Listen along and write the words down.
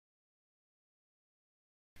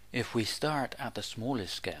If we start at the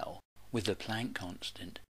smallest scale, with the Planck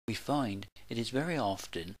constant, we find it is very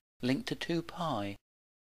often linked to 2 pi.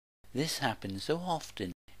 This happens so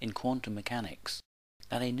often in quantum mechanics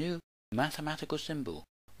that a new mathematical symbol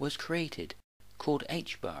was created called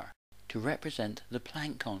h-bar to represent the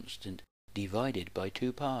Planck constant divided by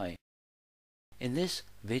 2 pi. In this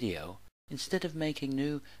video, instead of making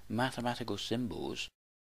new mathematical symbols,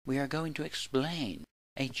 we are going to explain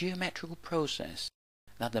a geometrical process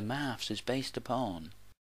that the maths is based upon.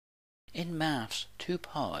 In maths, 2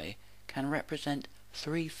 pi can represent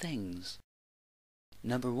 3 things.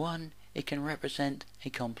 Number 1, it can represent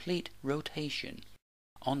a complete rotation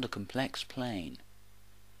on the complex plane.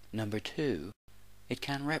 Number 2, it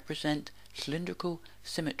can represent cylindrical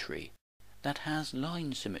symmetry that has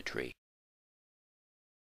line symmetry.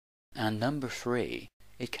 And number 3,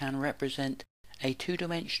 it can represent a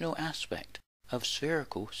 2-dimensional aspect of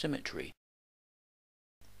spherical symmetry.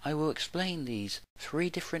 I will explain these 3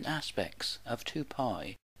 different aspects of 2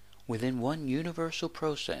 pi within one universal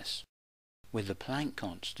process, with the Planck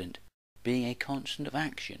constant being a constant of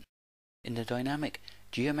action in the dynamic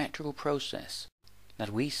geometrical process that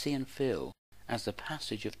we see and feel as the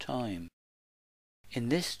passage of time. In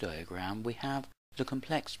this diagram we have the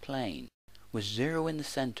complex plane with 0 in the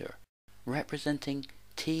center, representing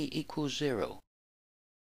t equals 0.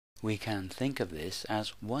 We can think of this as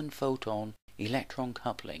one photon electron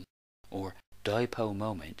coupling, or dipole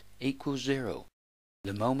moment, equals 0,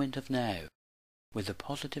 the moment of now, with the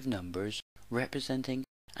positive numbers representing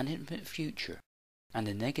an infinite future and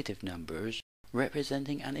the negative numbers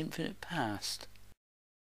representing an infinite past.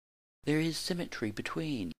 There is symmetry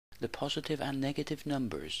between the positive and negative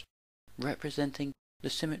numbers, representing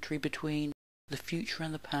the symmetry between the future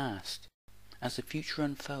and the past, as the future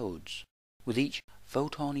unfolds, with each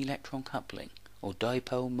photon-electron coupling, or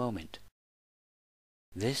dipole moment.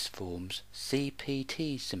 This forms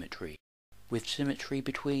CPT symmetry, with symmetry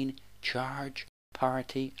between charge,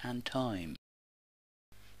 parity, and time.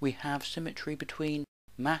 We have symmetry between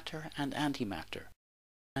matter and antimatter,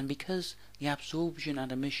 and because the absorption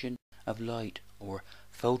and emission of light, or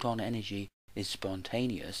photon energy, is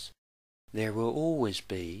spontaneous, there will always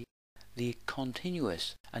be the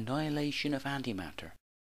continuous annihilation of antimatter.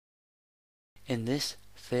 In this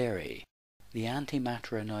theory, the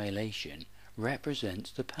antimatter annihilation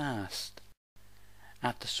represents the past,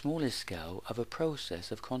 at the smallest scale of a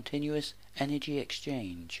process of continuous energy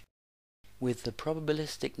exchange, with the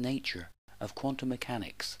probabilistic nature of quantum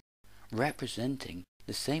mechanics representing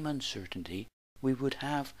the same uncertainty we would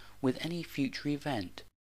have with any future event.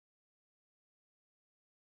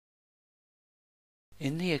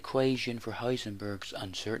 In the equation for Heisenberg's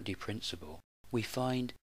uncertainty principle, we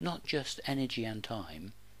find not just energy and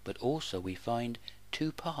time, but also we find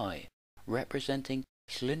 2 pi, representing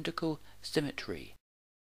cylindrical symmetry.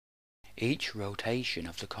 Each rotation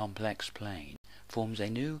of the complex plane forms a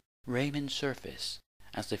new Riemann surface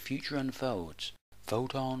as the future unfolds,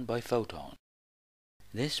 photon by photon.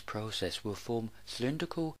 This process will form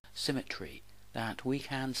cylindrical symmetry that we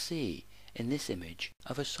can see in this image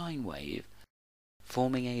of a sine wave,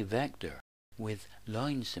 forming a vector with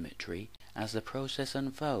line symmetry as the process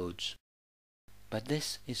unfolds. But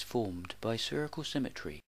this is formed by spherical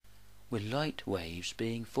symmetry, with light waves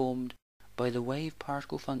being formed by the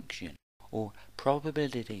wave-particle function, or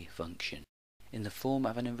probability function, in the form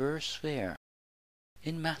of an inverse sphere.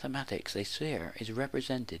 In mathematics, a sphere is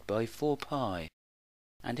represented by 4 pi,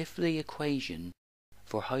 and if the equation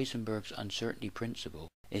for Heisenberg's uncertainty principle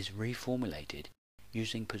is reformulated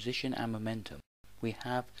using position and momentum, we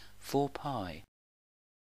have 4 pi.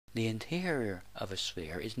 The interior of a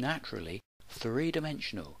sphere is naturally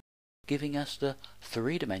 3-dimensional, giving us the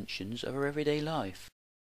 3 dimensions of our everyday life.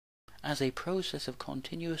 As a process of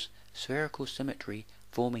continuous spherical symmetry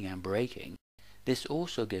forming and breaking, this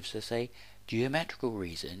also gives us a geometrical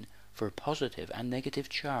reason for positive and negative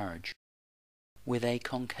charge, with a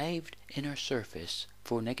concave inner surface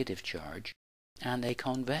for negative charge and a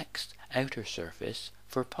convex outer surface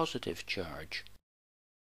for positive charge.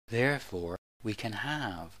 Therefore, we can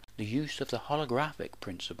have the use of the holographic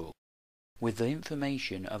principle, with the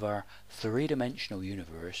information of our 3-dimensional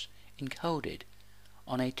universe encoded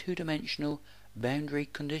on a 2-dimensional boundary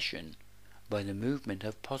condition by the movement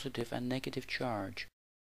of positive and negative charge.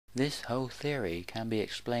 This whole theory can be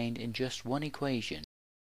explained in just one equation,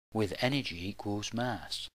 with energy equals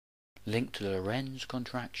mass, linked to the Lorentz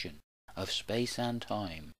contraction of space and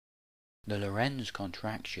time. The Lorentz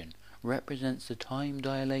contraction represents the time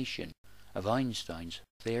dilation of Einstein's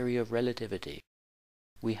theory of relativity.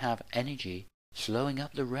 We have energy slowing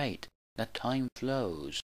up the rate that time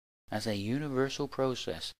flows as a universal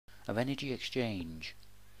process of energy exchange,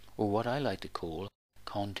 or what I like to call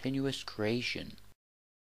continuous creation.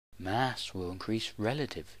 Mass will increase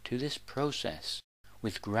relative to this process,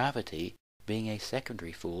 with gravity being a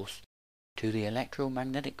secondary force to the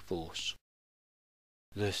electromagnetic force.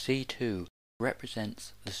 The C2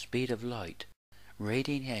 represents the speed of light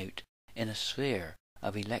radiating out in a sphere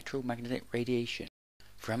of electromagnetic radiation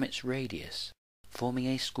from its radius, forming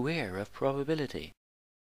a square of probability.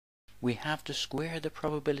 We have to square the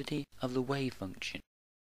probability of the wave function,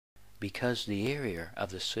 because the area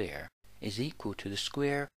of the sphere is equal to the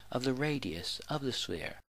square of the radius of the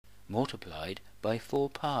sphere, multiplied by 4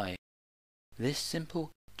 pi. This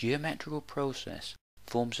simple geometrical process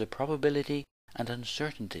forms the probability and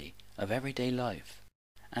uncertainty of everyday life,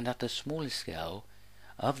 and at the smallest scale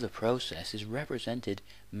of the process is represented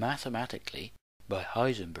mathematically by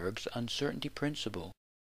Heisenberg's uncertainty principle.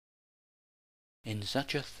 In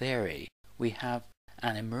such a theory, we have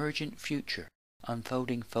an emergent future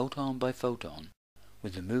unfolding photon by photon,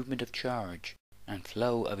 with the movement of charge and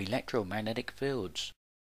flow of electromagnetic fields.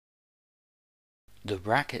 The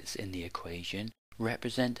brackets in the equation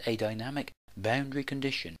represent a dynamic boundary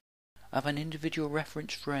condition of an individual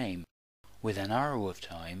reference frame with an arrow of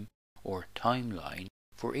time, or timeline,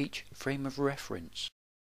 for each frame of reference.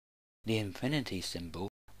 The infinity symbol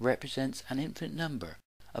represents an infinite number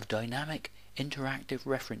of dynamic interactive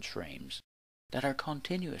reference frames that are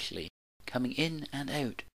continuously coming in and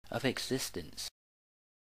out of existence.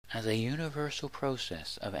 As a universal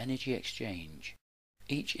process of energy exchange,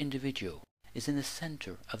 each individual is in the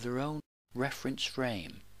center of their own reference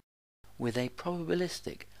frame, with a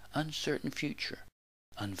probabilistic, uncertain future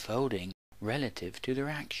unfolding relative to their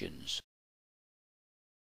actions.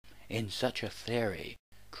 In such a theory,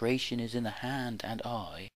 creation is in the hand and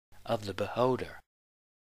eye of the beholder.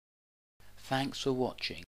 Thanks for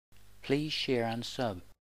watching. Please share and sub.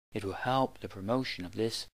 It will help the promotion of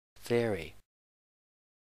this theory.